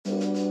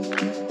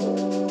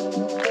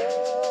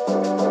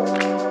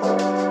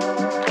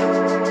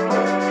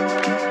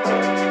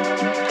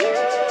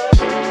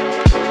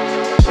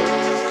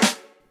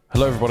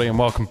Hello everybody and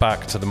welcome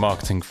back to the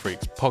Marketing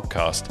Freaks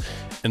podcast.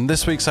 In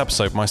this week's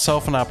episode,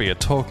 myself and Abi are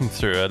talking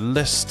through a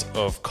list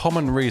of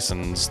common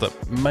reasons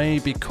that may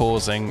be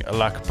causing a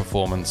lack of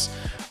performance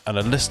and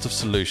a list of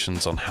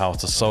solutions on how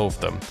to solve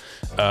them.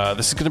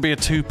 This is going to be a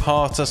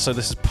two-parter, so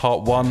this is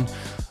part one.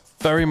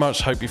 Very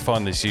much hope you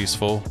find this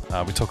useful.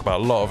 We talk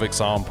about a lot of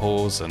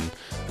examples and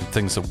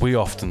things that we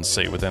often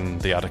see within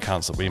the ad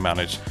accounts that we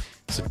manage.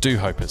 So do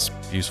hope it's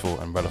useful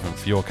and relevant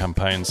for your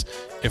campaigns.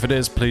 If it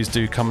is, please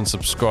do come and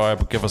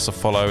subscribe, give us a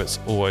follow. It's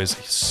always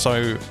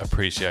so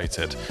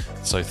appreciated.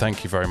 So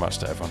thank you very much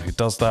to everyone who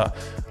does that.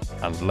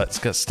 And let's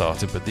get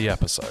started with the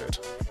episode.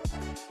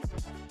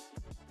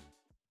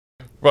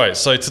 Right,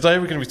 so today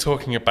we're going to be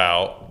talking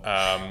about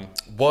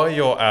why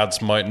your ads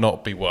might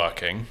not be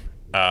working.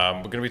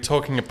 We're going to be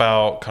talking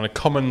about kind of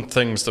common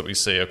things that we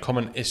see, or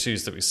common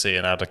issues that we see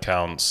in ad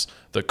accounts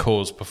that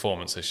cause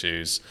performance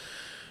issues,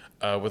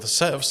 with a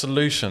set of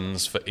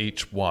solutions for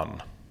each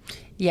one.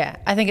 Yeah,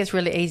 I think it's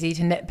really easy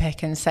to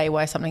nitpick and say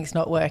why something's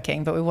not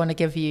working, but we want to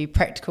give you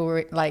practical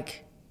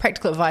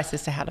advice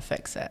as to how to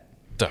fix it.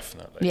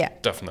 Definitely. Yeah.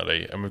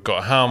 Definitely. And we've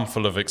got a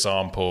handful of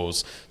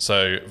examples.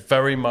 So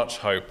very much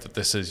hope that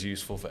this is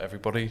useful for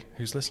everybody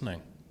who's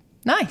listening.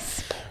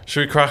 Nice.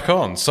 Should we crack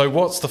on? So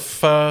what's the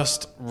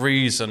first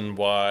reason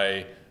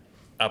why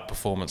ad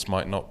performance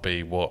might not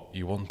be what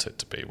you want it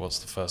to be? What's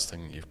the first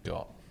thing you've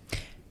got?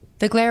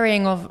 The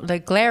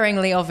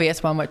glaringly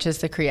obvious one, which is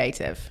the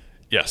creative.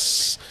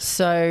 Yes.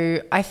 So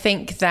I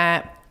think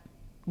that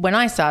when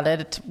I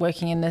started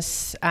working in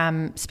this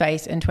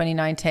space in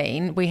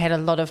 2019, we had a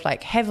lot of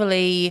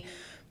heavily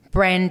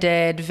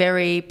branded,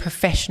 very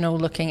professional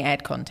looking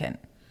ad content.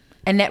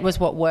 And that was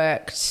what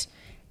worked.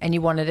 And you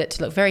wanted it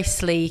to look very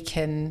sleek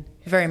and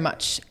very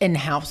much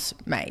in-house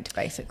made,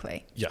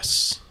 basically.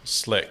 Yes.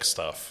 Slick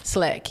stuff.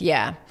 Slick,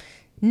 yeah.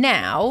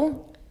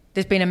 Now,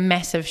 there's been a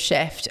massive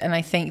shift. And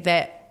I think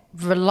that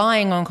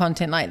relying on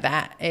content like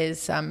that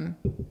is an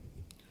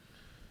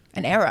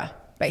error,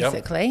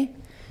 basically. Yep.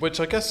 Which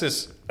I guess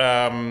is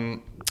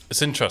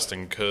it's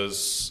interesting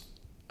because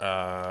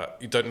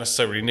you don't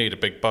necessarily need a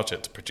big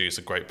budget to produce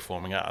a great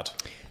performing ad.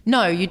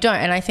 No, you don't.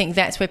 And I think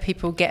that's where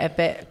people get a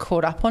bit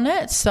caught up on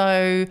it.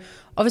 So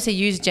obviously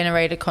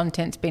user-generated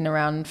content's been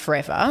around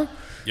forever.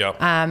 Yeah.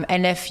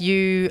 And if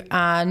you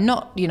are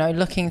not,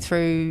 looking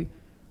through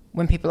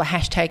when people are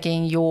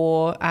hashtagging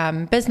your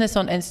business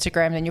on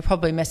Instagram, then you're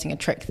probably missing a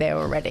trick there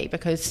already,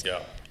 because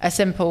a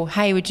simple,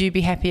 hey, would you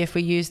be happy if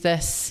we use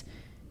this,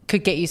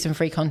 could get you some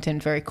free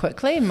content very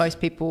quickly. And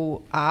most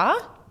people are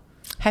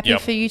happy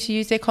for you to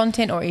use their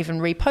content or even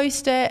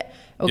repost it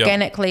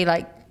organically.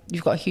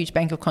 You've got a huge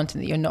bank of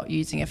content that you're not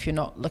using if you're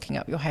not looking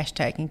up your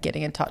hashtag and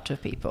getting in touch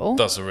with people.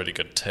 That's a really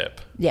good tip.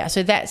 Yeah,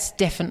 so that's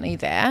definitely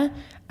there.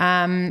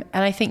 And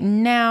I think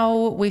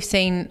now we've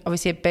seen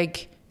obviously a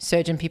big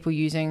surge in people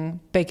using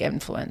big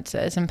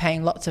influencers and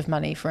paying lots of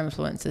money for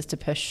influencers to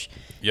push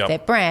their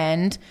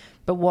brand.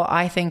 But what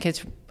I think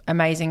is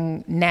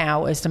amazing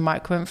now is the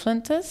micro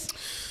influencers.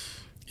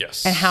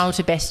 Yes. And how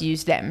to best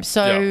use them.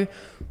 So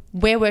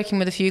we're working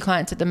with a few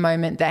clients at the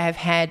moment that have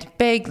had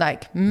big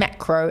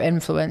macro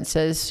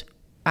influencers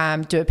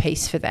do a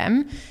piece for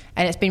them.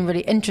 And it's been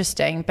really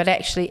interesting. But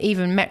actually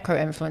even macro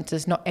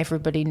influencers, not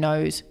everybody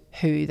knows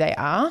who they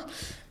are.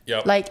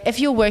 Yep. If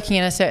you're working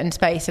in a certain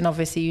space and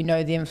obviously you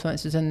know the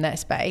influencers in that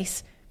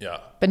space,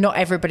 but not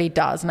everybody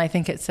does. And I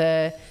think it's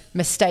a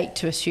mistake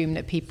to assume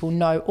that people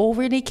know or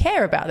really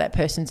care about that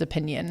person's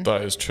opinion.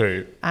 That is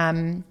true.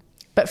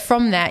 But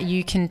from that,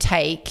 you can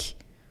take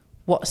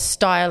what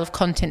style of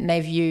content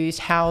they've used,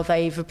 how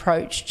they've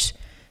approached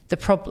the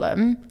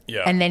problem,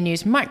 and then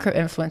use micro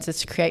influencers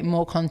to create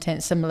more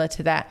content similar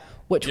to that,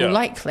 which will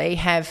likely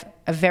have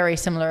a very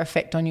similar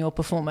effect on your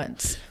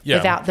performance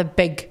without the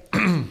big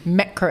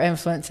macro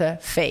influencer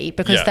fee,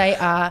 because they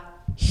are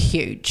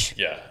huge.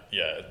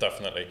 Yeah,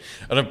 definitely.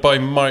 And by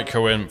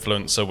micro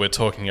influencer, we're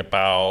talking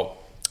about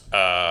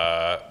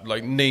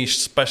niche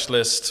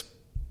specialist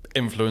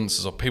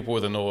influencers or people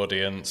with an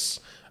audience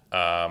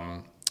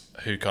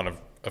who kind of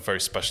are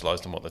very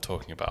specialised in what they're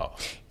talking about.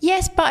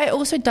 Yes, but it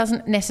also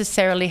doesn't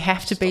necessarily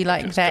have to be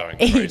like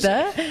that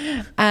either.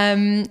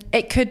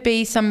 It could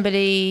be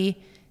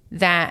somebody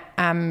that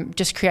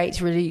just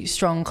creates really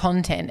strong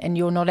content and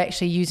you're not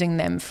actually using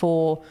them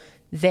for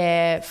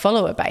their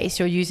follower base.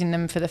 You're using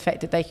them for the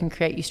fact that they can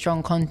create you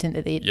strong content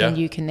that then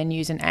you can then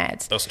use in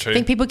ads. That's true. I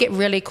think people get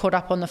really caught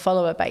up on the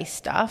follower base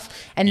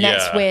stuff, and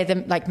that's where the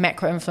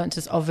macro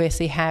influencers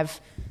obviously have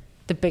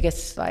the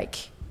biggest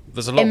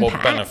there's a lot impact.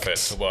 more benefit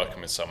to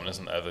working with someone,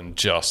 isn't there, than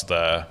just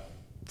their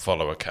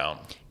follower count?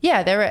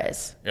 Yeah, there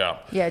is.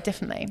 Yeah,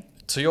 definitely.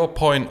 To your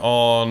point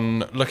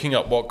on looking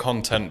at what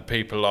content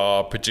people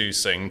are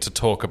producing to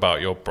talk about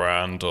your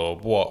brand, or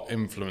what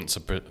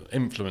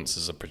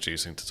influencers are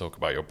producing to talk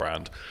about your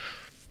brand,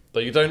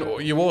 but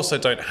you also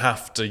don't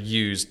have to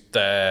use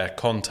their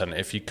content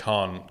if you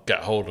can't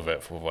get hold of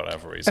it for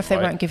whatever reason. If they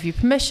won't give you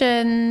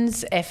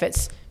permissions, if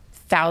it's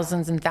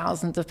thousands and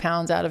thousands of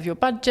pounds out of your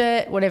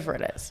budget, whatever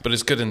it is. But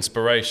it's good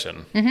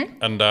inspiration.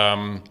 Mm-hmm.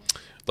 And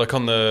like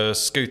on the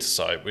scooter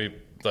site,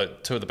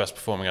 like two of the best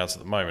performing ads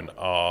at the moment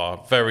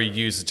are very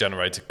user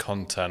generated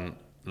content,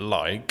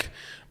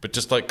 but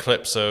just like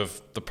clips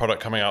of the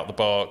product coming out of the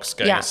box,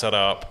 getting it set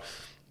up,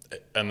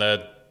 and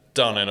they're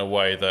done in a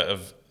way that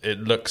it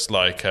looks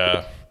like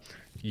a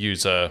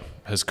user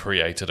has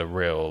created a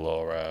reel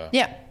or a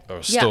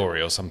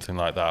story or something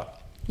like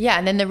that. Yeah,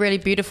 and then the really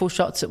beautiful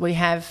shots that we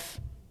have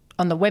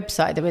on the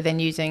website that we're then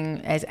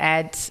using as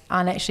ads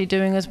aren't actually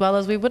doing as well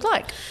as we would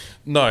like.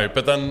 No,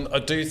 but then I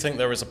do think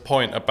there is a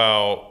point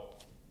about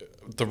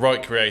the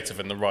right creative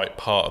in the right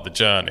part of the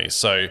journey.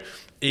 So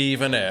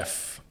even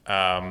if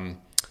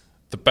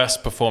the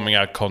best performing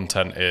ad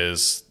content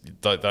is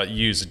that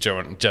user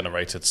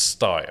generated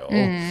style,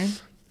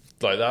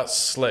 like that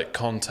slick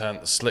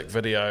content, the slick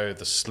video,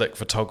 the slick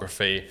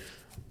photography,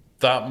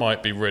 that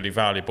might be really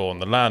valuable on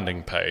the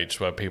landing page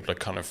where people are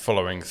kind of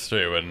following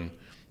through and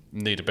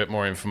need a bit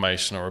more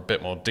information or a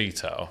bit more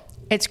detail.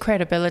 It's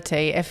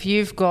credibility. If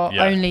you've got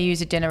only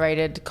user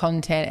generated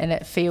content and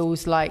it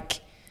feels like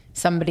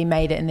somebody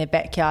made it in their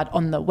backyard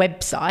on the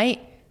website,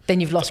 then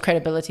you've lost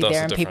credibility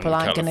there, and people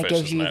aren't going to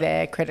give you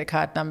their credit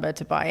card number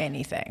to buy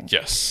anything.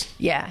 Yes.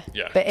 Yeah.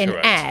 But in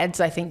ads,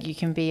 I think you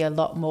can be a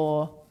lot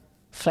more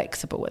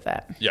flexible with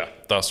it. Yeah,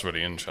 that's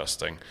really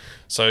interesting.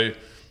 So,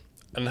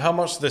 and how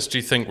much of this do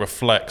you think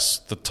reflects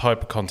the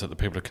type of content that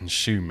people are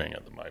consuming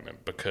at the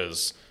moment?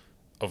 Because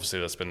obviously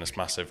there's been this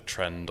massive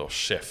trend or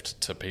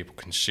shift to people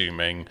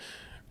consuming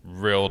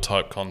real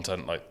type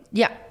content, like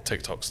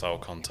TikTok style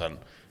content.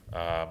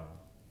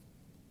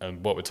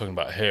 And what we're talking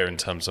about here in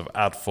terms of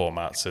ad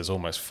formats is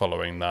almost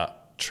following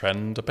that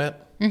trend a bit.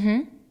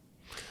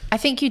 I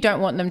think you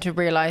don't want them to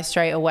realise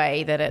straight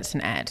away that it's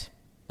an ad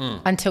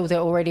until they're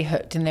already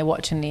hooked and they're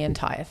watching the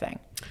entire thing,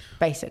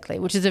 basically,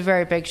 which is a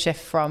very big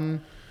shift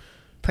from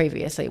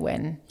previously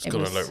when it's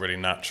got to look really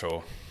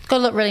natural. It's got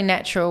to look really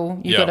natural.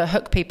 You've got to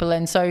hook people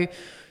in. So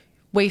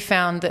we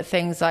found that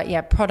things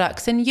like,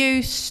 products in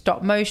use,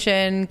 stop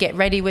motion, get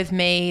ready with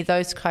me,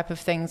 those type of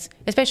things,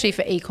 especially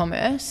for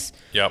e-commerce,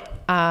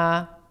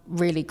 are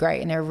really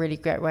great, and they're a really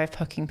great way of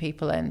hooking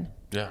people in.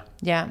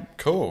 Yeah.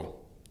 Cool.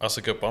 That's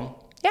a good one.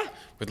 Yeah.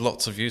 With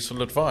lots of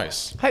useful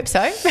advice. Hope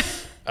so.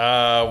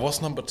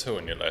 What's number 2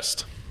 on your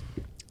list?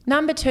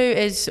 Number 2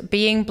 is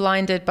being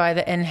blinded by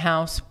the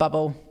in-house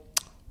bubble.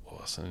 Oh,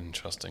 that's an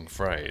interesting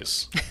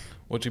phrase.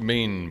 What do you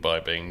mean by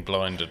being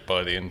blinded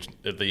by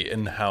the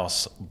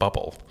in-house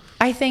bubble?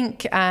 I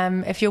think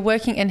if you're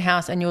working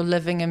in-house and you're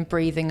living and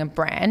breathing a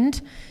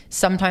brand,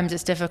 sometimes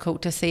it's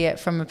difficult to see it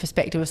from a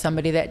perspective of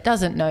somebody that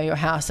doesn't know your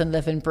house and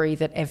live and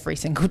breathe it every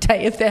single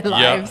day of their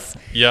lives.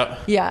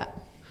 Yeah.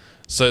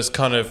 So it's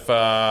kind of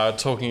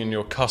talking in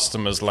your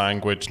customer's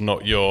language,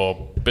 not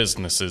your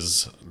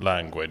business's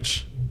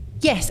language.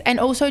 Yes, and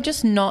also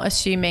just not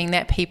assuming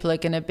that people are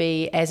going to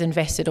be as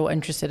invested or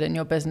interested in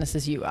your business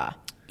as you are.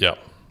 Yeah.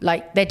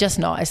 Like, they're just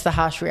not. It's the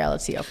harsh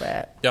reality of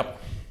it. Yep.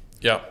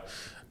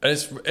 And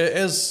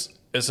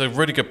it's a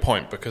really good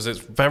point, because it's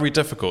very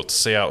difficult to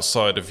see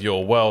outside of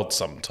your world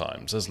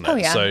sometimes, isn't it? Oh,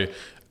 yeah. So,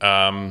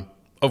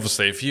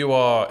 obviously, if you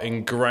are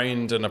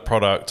ingrained in a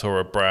product or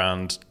a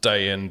brand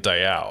day in,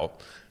 day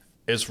out,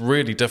 it's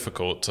really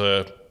difficult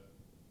to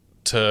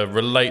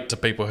relate to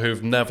people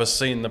who've never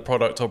seen the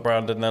product or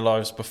brand in their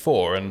lives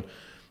before. And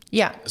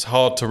it's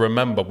hard to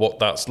remember what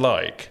that's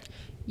like.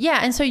 Yeah,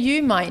 and so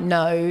you might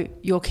know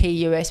your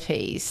key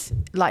USPs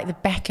like the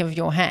back of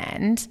your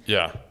hand.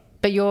 Yeah.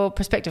 But your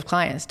prospective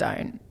clients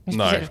don't. Your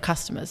prospective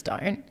customers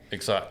don't.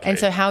 Exactly. And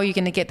so how are you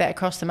going to get that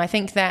across them? I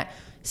think that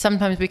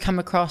sometimes we come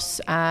across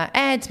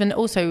ads, but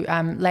also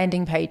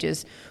landing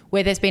pages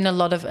where there's been a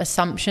lot of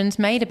assumptions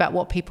made about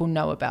what people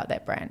know about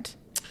that brand.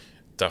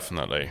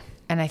 Definitely.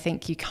 And I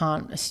think you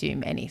can't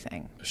assume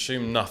anything.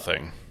 Assume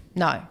nothing.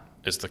 No.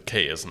 Is the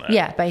key, isn't it?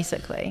 Yeah,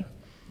 basically.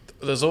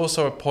 There's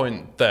also a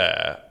point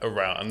there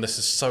around, and this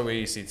is so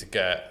easy to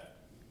get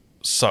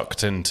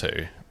sucked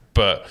into,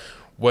 but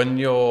when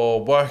you're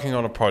working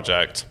on a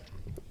project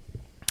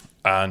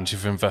and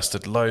you've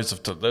invested loads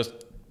of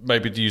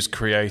maybe to use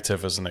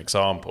creative as an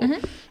example,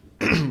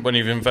 when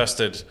you've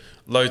invested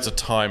loads of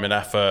time and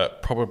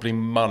effort, probably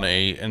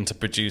money, into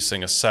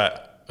producing a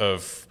set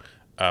of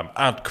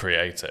ad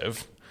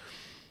creative,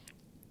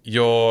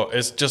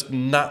 it's just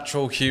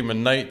natural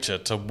human nature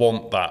to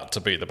want that to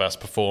be the best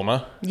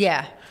performer.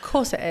 Yeah, of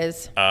course it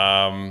is.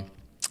 And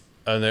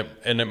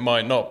it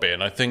might not be.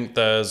 And I think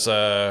there's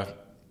a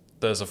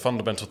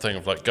fundamental thing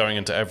of like going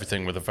into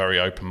everything with a very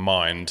open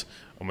mind,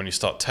 and when you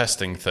start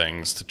testing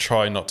things, to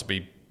try not to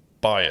be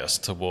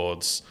biased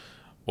towards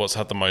what's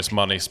had the most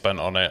money spent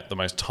on it, the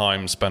most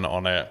time spent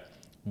on it,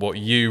 what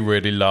you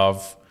really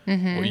love,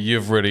 what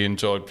you've really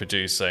enjoyed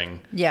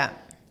producing. Yeah.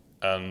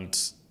 And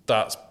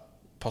that's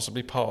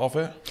possibly part of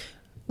it.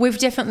 We've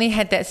definitely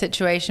had that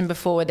situation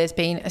before where there's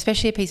been,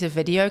 especially a piece of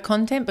video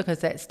content, because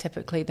that's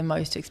typically the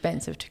most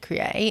expensive to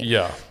create.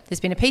 Yeah. There's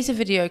been a piece of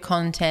video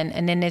content,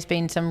 and then there's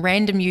been some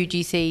random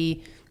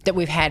UGC that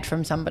we've had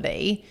from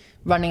somebody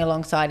running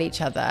alongside each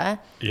other.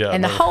 Yeah.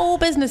 And the whole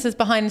business is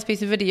behind this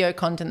piece of video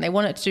content. They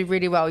want it to do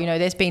really well. You know,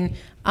 there's been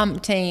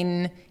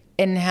umpteen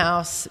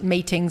in-house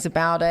meetings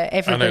about it.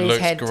 Everybody's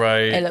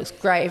it looks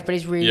great.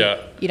 Everybody's really,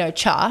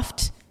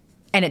 chuffed,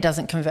 and it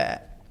doesn't convert.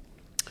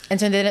 And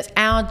so then it's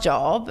our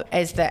job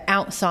as the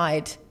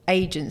outside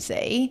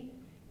agency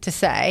to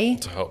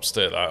help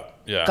steer that.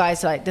 Yeah.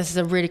 Guys, like, this is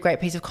a really great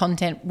piece of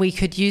content. We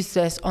could use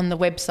this on the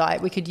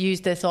website. We could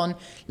use this on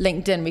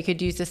LinkedIn. We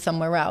could use this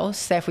somewhere else,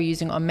 say if we're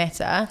using it on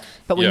Meta.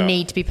 But we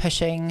need to be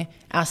pushing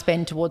our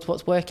spend towards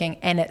what's working.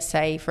 And it's,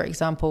 say, for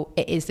example,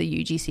 it is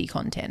the UGC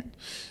content.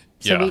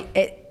 So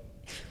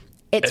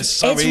it's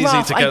so easy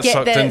rough. to get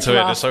sucked into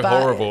it. It's so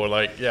horrible.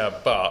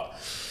 But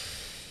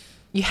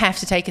you have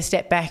to take a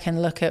step back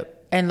and look at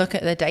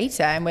the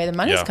data and where the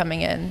money's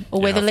coming in,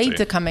 or where the leads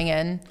are coming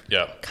in.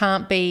 Yeah.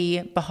 Can't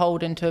be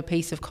beholden to a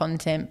piece of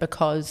content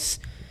because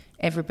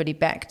everybody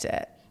backed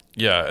it.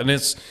 Yeah, and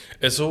it's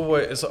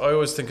always, I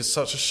always think it's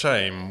such a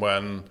shame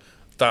when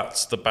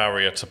that's the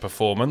barrier to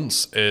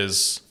performance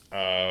is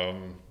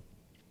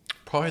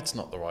pride's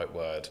not the right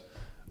word,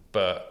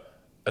 but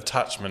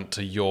attachment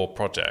to your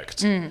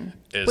project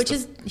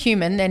is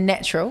human and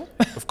natural.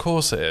 Of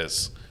course it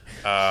is.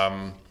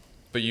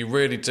 But you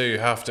really do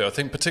have to. I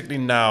think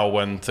particularly now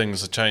when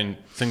things change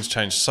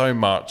so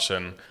much,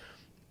 and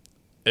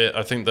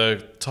I think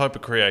the type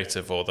of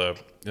creative or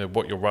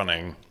what you're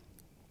running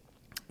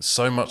is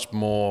so much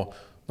more.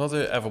 Not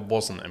that it ever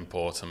wasn't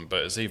important,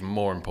 but it's even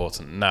more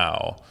important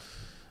now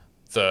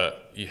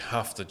that you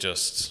have to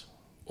just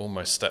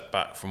almost step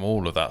back from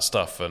all of that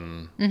stuff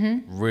and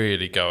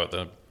really go at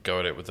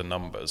it with the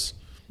numbers.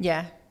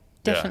 Yeah,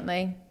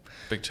 definitely. Yeah.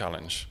 Big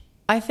challenge.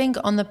 I think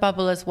on the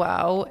bubble as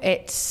well,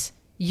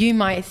 you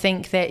might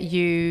think that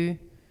you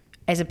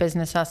as a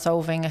business are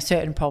solving a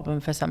certain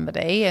problem for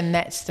somebody, and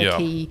that's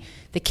the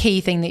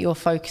key thing that you're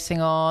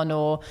focusing on,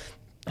 or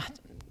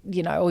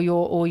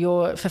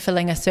you're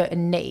fulfilling a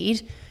certain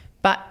need.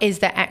 But is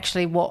that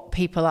actually what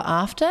people are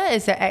after?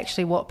 Is that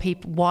actually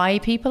why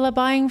people are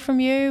buying from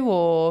you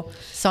or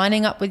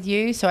signing up with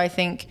you? So I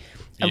think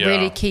a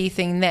really key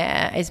thing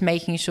there is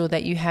making sure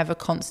that you have a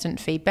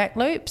constant feedback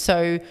loop.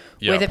 So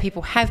whether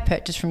people have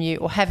purchased from you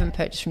or haven't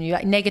purchased from you,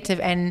 like negative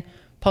and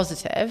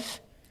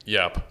positive.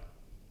 Yep.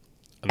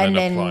 And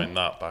then applying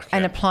that back in.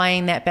 And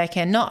applying that back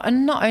in. Not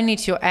only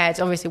to your ads,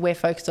 obviously we're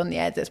focused on the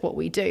ads, that's what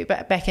we do,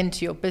 but back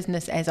into your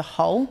business as a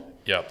whole.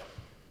 Yep.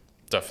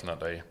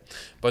 Definitely.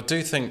 But I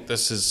do think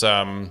this is,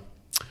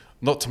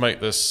 not to make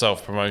this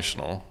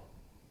self-promotional,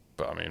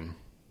 but I mean,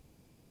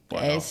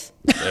 it is.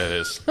 It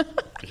is.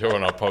 You're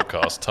on our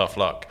podcast, tough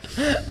luck.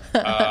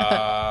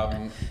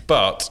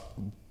 But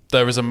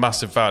there is a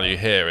massive value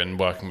here in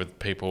working with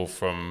people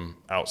from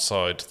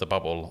outside the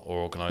bubble or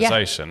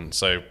organisation. Yeah.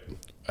 So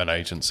an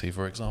agency,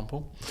 for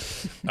example.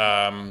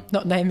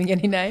 Not naming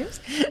any names.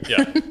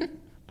 Yeah.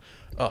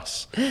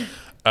 Us.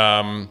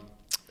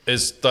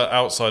 Is the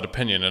outside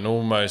opinion and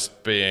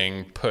almost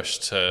being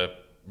pushed to,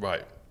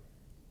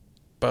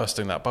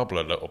 bursting that bubble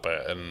a little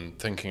bit and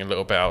thinking a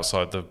little bit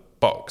outside the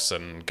box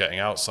and getting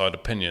outside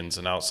opinions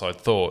and outside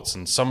thoughts.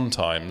 And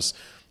sometimes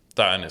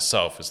that in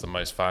itself is the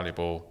most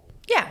valuable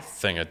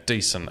thing a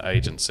decent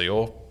agency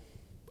or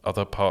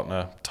other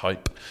partner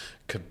type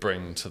could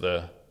bring to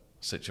the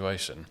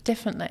situation.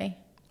 Definitely.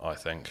 I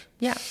think.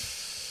 Yeah.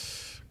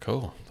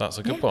 Cool. That's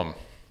a good one.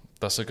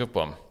 That's a good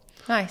one.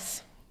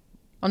 Nice.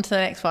 On to the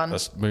next one.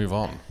 Let's move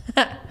on.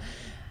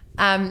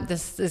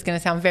 This is going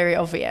to sound very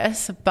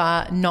obvious,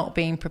 but not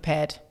being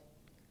prepared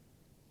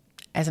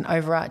as an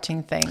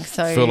overarching thing.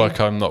 So I feel like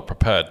I'm not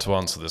prepared to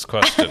answer this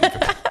question.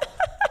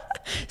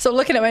 So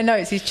looking at my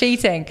notes, he's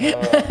cheating.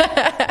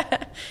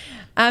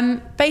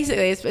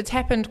 Basically, it's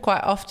happened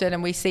quite often,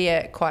 and we see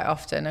it quite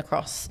often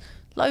across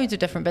loads of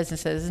different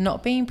businesses,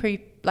 not being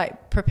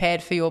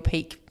prepared for your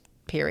peak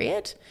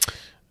period.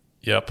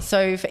 Yep.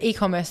 So for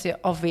e-commerce, the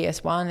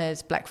obvious one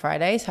is Black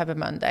Friday, Cyber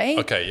Monday.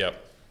 Okay,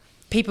 yep.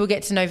 People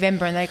get to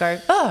November and they go,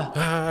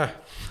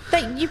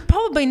 you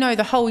probably know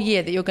the whole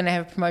year that you're going to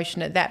have a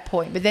promotion at that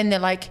point. But then they're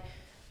like,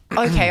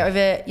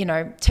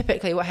 okay,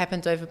 typically what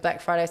happens over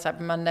Black Friday,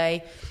 Cyber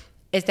Monday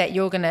is that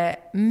you're going to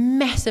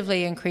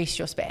massively increase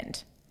your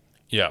spend.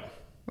 Yeah.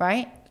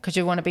 Right? Because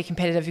you want to be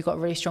competitive. You've got a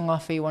really strong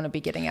offer. You want to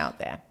be getting out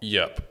there.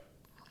 Yep.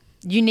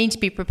 You need to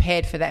be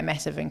prepared for that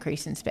massive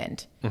increase in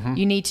spend. Mm-hmm.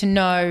 You need to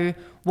know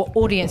what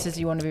audiences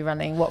you want to be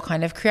running, what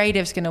kind of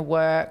creative's going to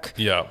work,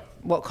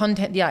 what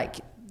content, like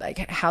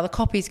how the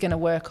copy's going to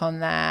work on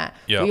that,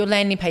 or your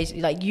landing page.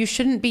 Like, you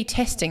shouldn't be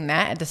testing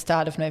that at the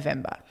start of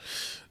November.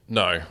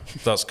 No,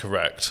 that's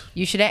correct.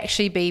 You should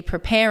actually be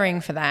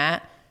preparing for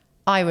that,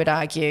 I would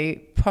argue,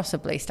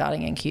 possibly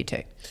starting in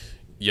Q2.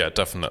 Yeah,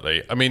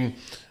 definitely. I mean,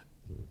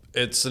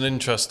 it's an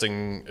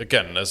interesting,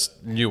 again, there's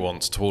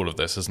nuance to all of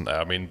this, isn't there?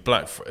 I mean,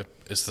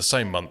 it's the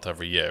same month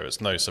every year. It's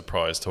no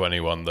surprise to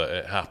anyone that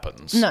it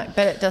happens. No,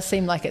 but it does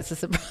seem like it's a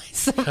surprise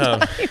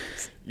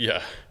sometimes.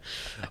 Yeah.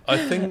 I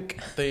think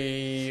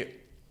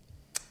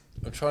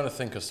I'm trying to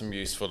think of some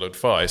useful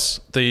advice.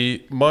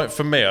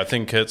 For me, I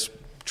think it's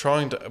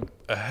trying to,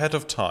 ahead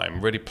of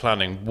time, really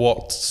planning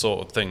what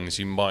sort of things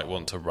you might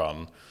want to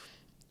run,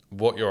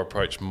 what your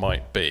approach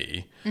might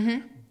be,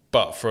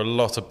 But for a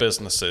lot of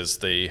businesses,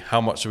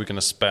 how much are we going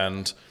to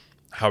spend?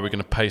 How are we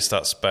going to pace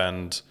that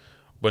spend?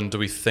 When do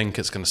we think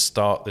it's going to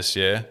start this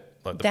year?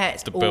 Like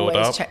the build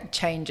always up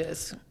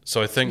changes.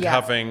 So I think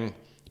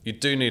you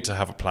do need to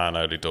have a plan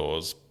early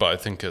doors, but I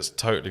think it's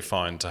totally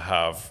fine to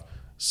have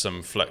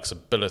some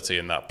flexibility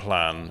in that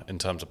plan in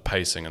terms of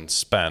pacing and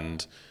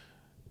spend,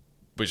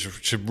 which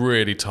should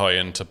really tie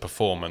into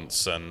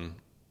performance and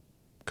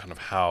kind of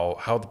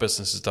how the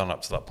business is done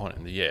up to that point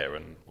in the year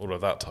and all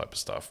of that type of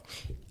stuff.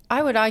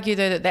 I would argue,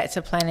 though, that that's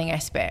a planning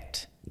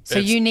aspect. So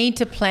you need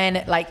to plan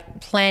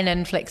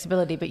in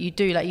flexibility, but you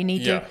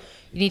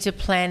need to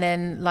plan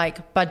in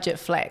like budget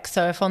flex.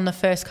 So if on the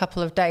first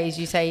couple of days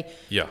you say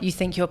you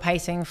think you're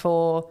pacing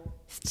for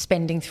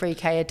spending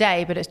 $3,000 a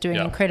day, but it's doing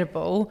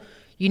incredible,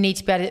 you need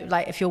to be able to,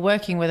 like, if you're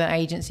working with an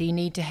agency, you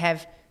need to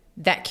have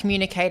that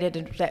communicated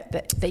and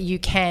that you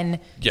can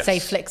say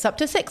flex up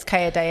to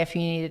 $6,000 a day if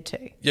you needed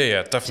to.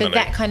 Yeah, definitely.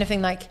 So that kind of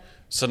thing, like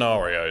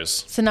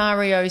scenarios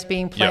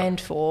being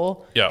planned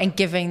for and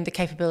giving the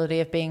capability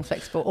of being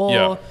flexible.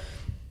 Or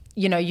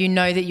you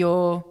know that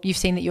you've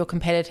seen that your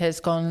competitor's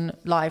gone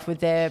live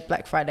with their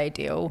Black Friday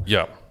deal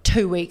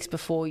 2 weeks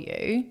before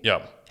you.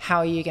 How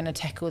are you going to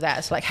tackle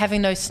that? So like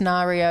having those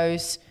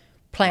scenarios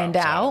planned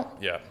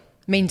out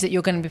means that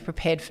you're going to be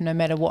prepared for no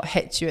matter what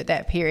hits you at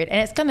that period.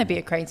 And it's going to be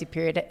a crazy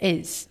period. It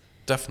is.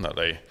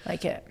 Definitely.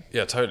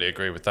 Yeah, totally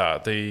agree with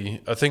that.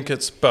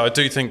 But I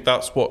do think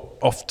that's what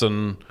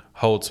often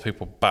holds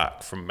people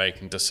back from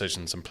making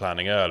decisions and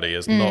planning early,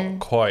 is not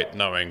quite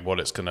knowing what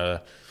it's going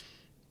to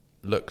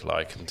look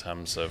like in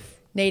terms of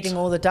needing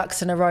all the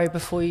ducks in a row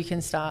before you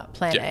can start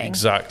planning. Yeah,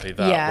 exactly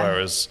that.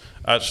 Whereas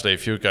actually,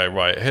 if you go,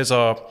 right,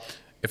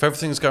 if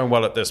everything's going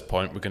well at this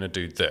point, we're going to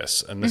do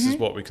this, and this is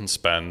what we can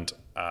spend,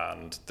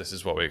 and this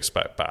is what we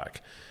expect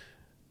back.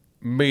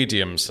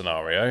 Medium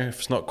scenario, if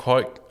it's not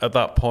quite at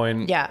that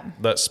point,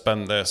 let's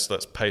spend this,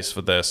 let's pace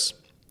for this.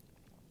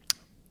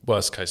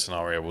 Worst case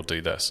scenario, we'll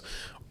do this.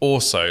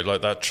 Also,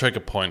 like that trigger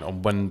point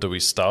on when do we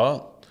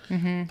start,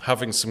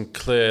 having some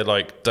clear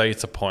like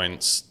data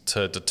points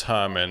to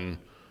determine,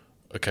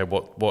 okay,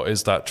 what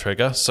is that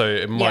trigger? So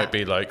it might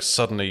be like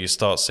suddenly you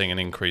start seeing an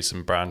increase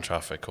in brand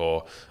traffic,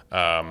 or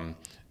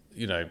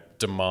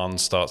demand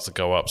starts to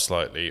go up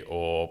slightly,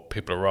 or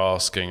people are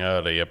asking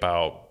early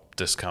about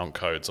discount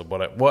codes or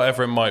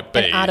whatever it might be.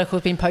 An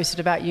article's been posted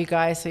about you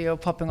guys, so you're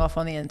popping off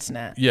on the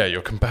internet. Yeah,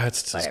 your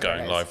competitors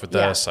going live with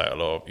their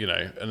sale, or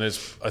and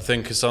I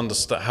think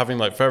it's having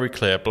like very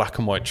clear black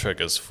and white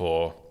triggers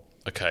for,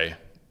 okay,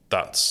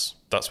 that's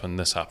when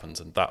this happens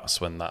and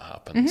that's when that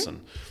happens.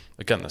 And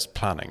again, there's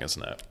planning,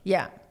 isn't it?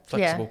 Yeah.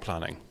 Flexible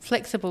planning.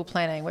 Flexible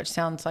planning, which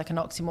sounds like an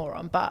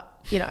oxymoron, but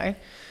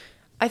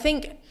I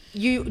think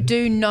you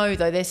do know,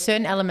 though, there's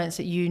certain elements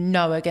that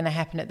are going to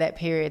happen at that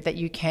period that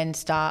you can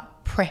start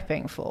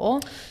prepping for.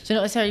 So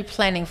not necessarily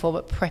planning for,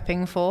 but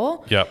prepping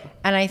for. Yep.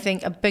 And I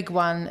think a big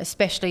one,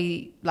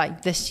 especially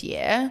like this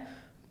year,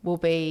 will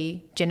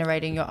be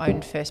generating your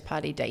own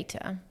first-party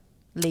data,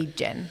 lead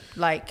gen,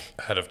 like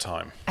ahead of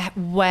time,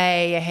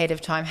 way ahead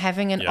of time,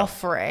 having an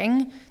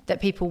offering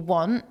that people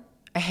want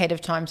ahead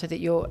of time, so that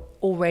you're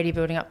already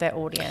building up that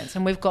audience.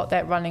 And we've got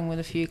that running with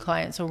a few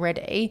clients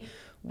already,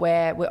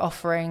 where we're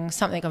offering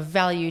something of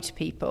value to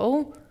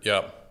people.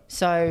 Yeah.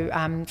 So,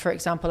 for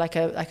example, like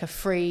a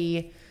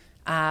free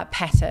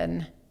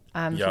pattern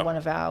for one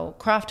of our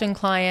crafting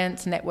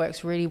clients, and that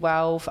works really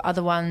well. For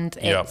other ones,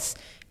 it's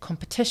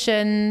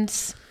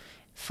competitions.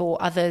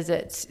 For others,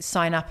 it's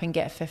sign up and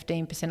get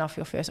 15% off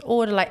your first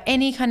order, like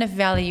any kind of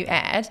value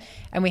add.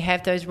 And we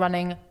have those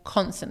running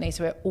constantly,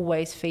 so we're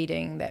always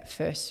feeding that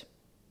first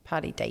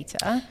party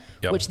data,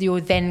 which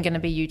you're then going to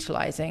be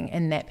utilizing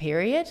in that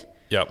period.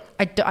 Yep.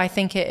 I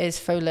think it is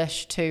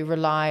foolish to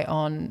rely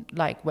on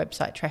like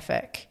website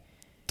traffic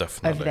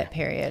over that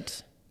period.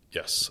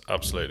 Yes,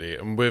 absolutely.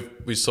 And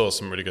we saw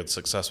some really good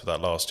success with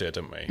that last year,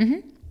 didn't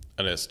we?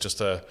 And it's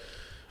just a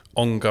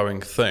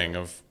ongoing thing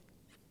of,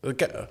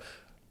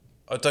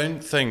 I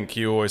don't think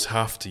you always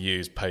have to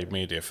use paid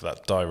media for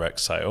that direct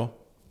sale.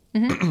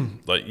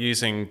 Like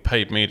using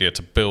paid media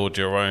to build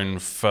your own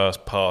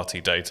first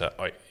party data,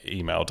 like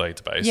email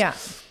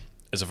database,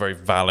 is a very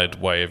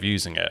valid way of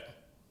using it.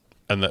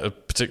 And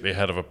particularly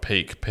ahead of a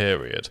peak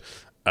period.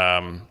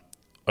 I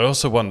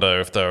also wonder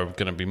if there are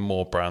going to be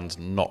more brands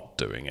not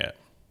doing it.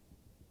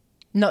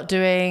 Not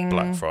doing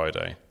Black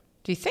Friday.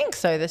 Do you think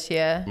so this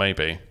year?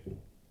 Maybe.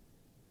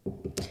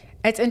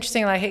 It's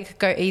interesting, like it could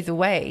go either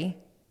way.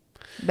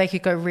 They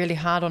could go really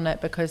hard on it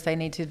because they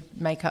need to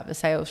make up the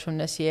sales from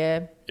this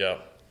year. Yeah.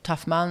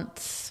 Tough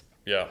months.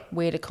 Yeah.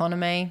 Weird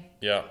economy.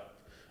 Yeah.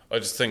 I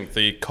just think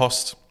the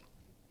cost,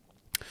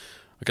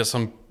 I guess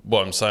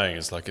what I'm saying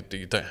is like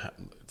you don't have,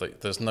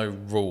 like there's no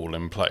rule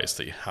in place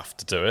that you have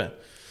to do it.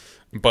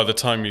 By the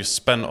time you've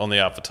spent on the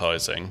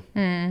advertising,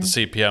 the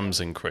CPMs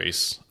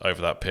increase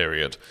over that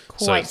period.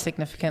 Quite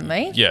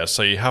significantly. Yeah,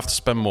 so you have to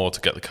spend more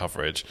to get the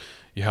coverage.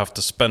 You have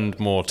to spend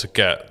more to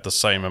get the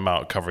same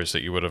amount of coverage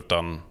that you would have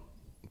done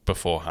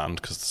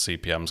beforehand because the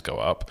CPMs go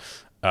up.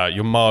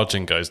 Your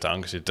margin goes down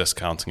because you're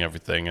discounting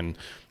everything, and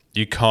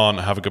you can't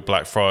have a good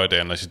Black Friday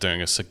unless you're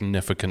doing a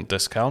significant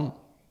discount.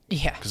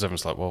 Yeah. Because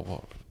everyone's like, well,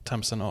 what,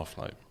 10% off?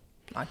 Like,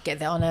 I get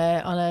that on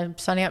a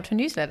signing up to a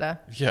newsletter.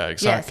 Yeah,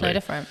 exactly. Yeah, it's no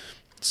different.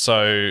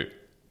 So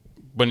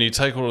when you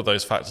take all of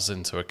those factors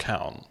into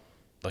account,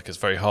 like it's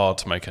very hard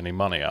to make any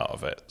money out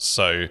of it.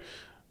 So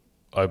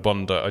I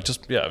wonder, it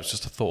was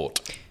just a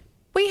thought.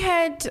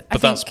 But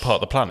that's part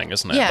of the planning,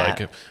 isn't it? Yeah.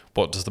 Like,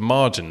 what does the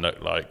margin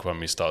look like when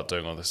we start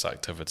doing all this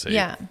activity?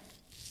 Yeah.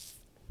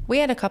 We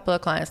had a couple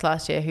of clients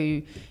last year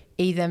who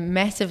either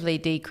massively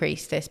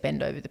decreased their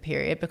spend over the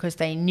period because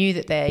they knew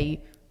that they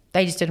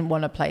just didn't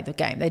want to play the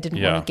game. They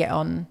didn't want to get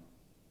on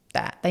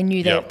that. They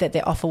knew that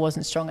their offer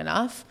wasn't strong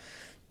enough.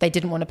 They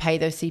didn't want to pay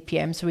those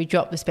CPMs, so we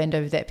dropped the spend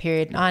over that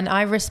period. And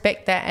I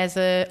respect that as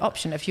an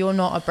option. If you're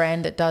not a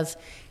brand that does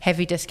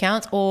heavy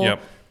discounts, or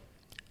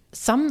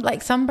some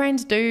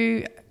brands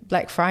do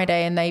Black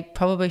Friday and they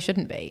probably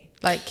shouldn't be.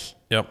 Like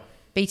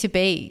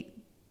B2B,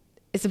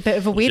 it's a bit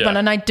of a weird one,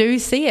 and I do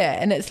see it,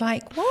 and it's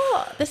like,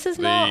 what? This is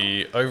not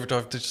the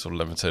Overdrive Digital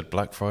Limited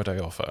Black Friday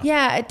offer.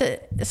 Yeah,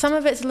 some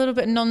of it's a little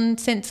bit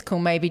nonsensical,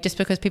 maybe just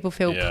because people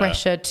feel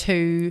pressure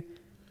to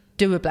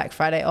do a Black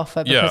Friday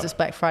offer because it's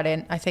Black Friday,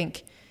 and I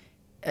think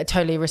I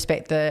totally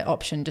respect the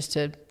option just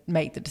to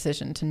make the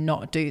decision to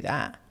not do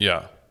that.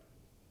 Yeah,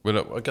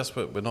 I guess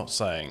we're not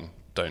saying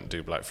don't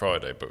do Black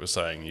Friday, but we're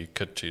saying you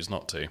could choose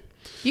not to.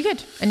 You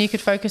could, and you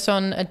could focus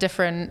on a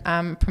different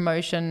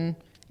promotion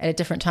at a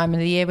different time of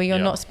the year where you're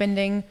not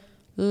spending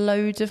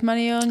loads of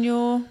money on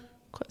your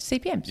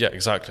CPMs. Yeah,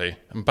 exactly.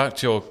 And back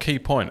to your key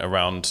point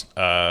around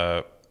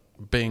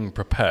being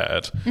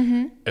prepared.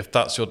 Mm-hmm. If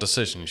that's your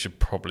decision, you should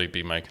probably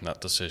be making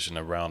that decision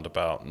around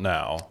about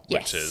now,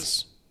 which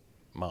is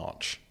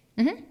March.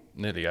 Mm-hmm.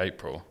 Nearly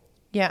April.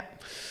 Yeah.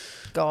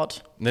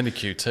 God. Nearly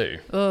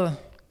Q2. Ugh.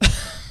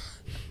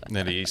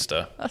 Nearly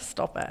Easter.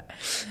 Stop it.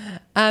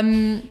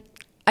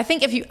 I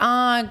think if you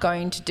are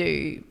going to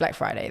do Black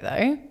Friday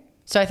though,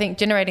 so I think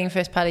generating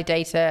first-party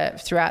data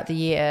throughout the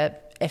year,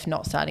 if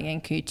not starting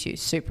in Q2,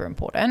 is super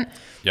important.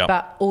 Yep.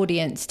 But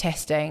audience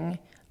testing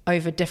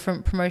over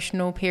different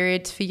promotional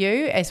periods for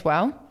you as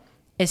well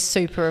is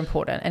super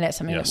important. And that's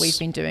something that we've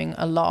been doing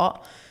a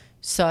lot.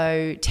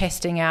 So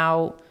testing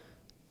out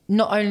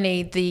not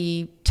only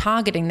the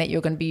targeting that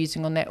you're going to be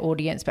using on that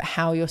audience, but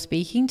how you're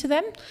speaking to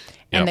them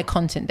and the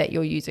content that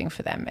you're using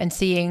for them, and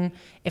seeing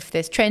if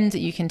there's trends that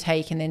you can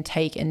take and then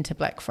take into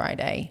Black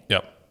Friday.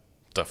 Yep.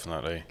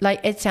 Definitely.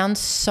 Like, it sounds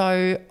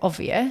so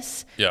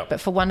obvious, but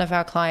for one of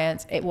our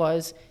clients,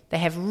 they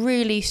have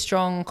really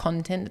strong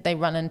content that they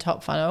run in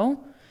top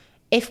funnel.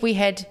 If we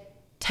had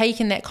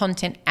taken that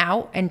content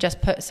out and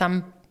just put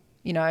some,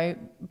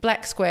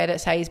 black square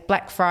that says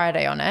Black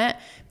Friday on it,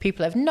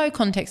 people have no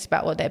context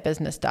about what their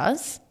business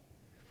does.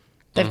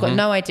 They've got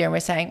no idea, and we're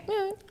saying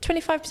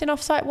 25%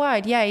 off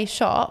site-wide, yay,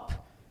 shop.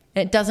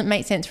 And it doesn't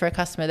make sense for a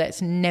customer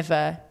that's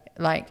never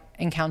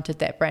encountered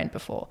that brand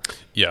before.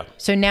 Yeah.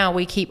 So now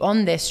we keep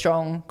on their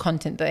strong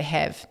content that they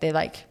have.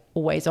 They're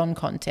always on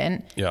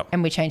content. Yeah.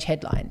 And we change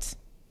headlines.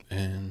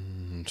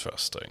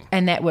 Interesting.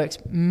 And that works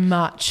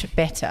much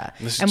better.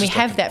 And we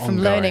have that from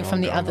learning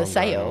from the other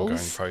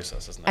sales.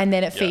 Process, isn't it? And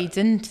then it feeds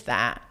into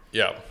that.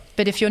 Yeah.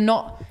 But if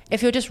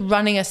you're just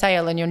running a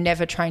sale and you're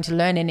never trying to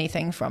learn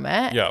anything from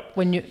it,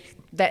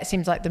 that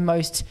seems like the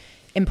most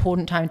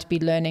important time to be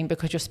learning,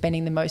 because you're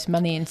spending the most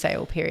money in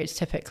sale periods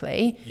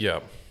typically. Yeah.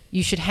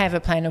 You should have a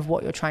plan of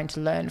what you're trying to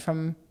learn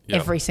from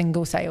every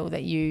single sale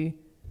that you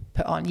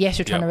put on. Yes,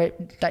 you're trying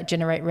to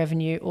generate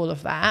revenue, all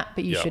of that,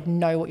 but you should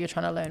know what you're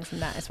trying to learn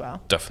from that as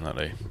well.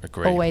 Definitely.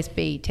 Agree. Always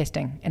be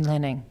testing and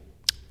learning.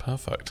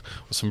 Perfect.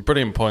 Well, some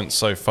brilliant points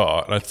so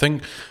far. And I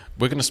think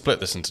we're going to split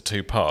this into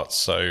two parts.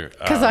 So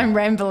because I'm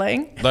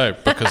rambling. No,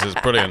 because it's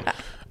brilliant.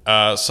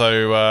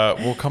 So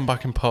we'll come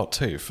back in part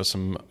 2 for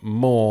some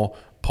more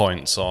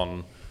points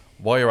on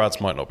why your ads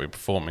might not be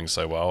performing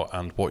so well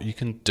and what you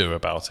can do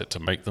about it to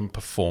make them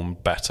perform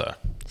better.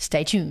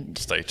 Stay tuned.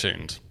 Stay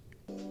tuned.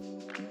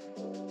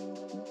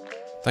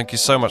 Thank you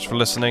so much for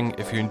listening.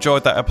 If you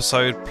enjoyed that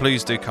episode,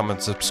 please do come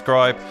and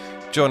subscribe.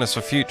 Join us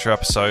for future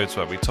episodes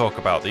where we talk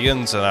about the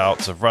ins and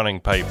outs of running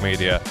paid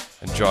media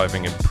and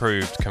driving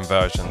improved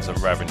conversions and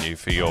revenue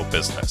for your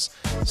business.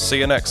 See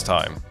you next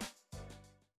time.